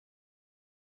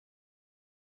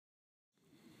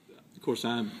of course,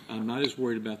 I'm not as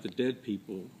worried about the dead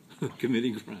people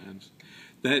committing crimes.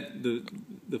 That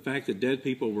the fact that dead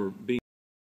people were being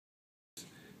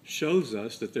shows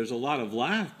us that there's a lot of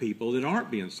live people that aren't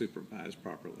being supervised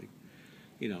properly.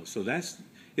 You know, so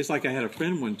it's like I had a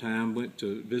friend one time went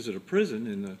to visit a prison,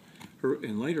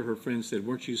 and later her friend said,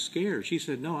 "Weren't you scared?" She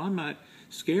said, "No, I'm not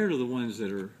scared of the ones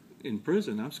that are in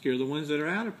prison. I'm scared of the ones that are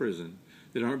out of prison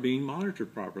that aren't being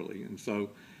monitored properly." And so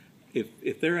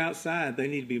if they're outside, they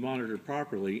need to be monitored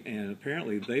properly, and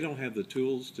apparently they don't have the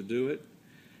tools to do it,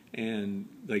 and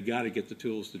they got to get the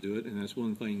tools to do it, and that's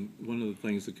one of the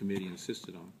things the committee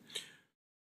insisted on.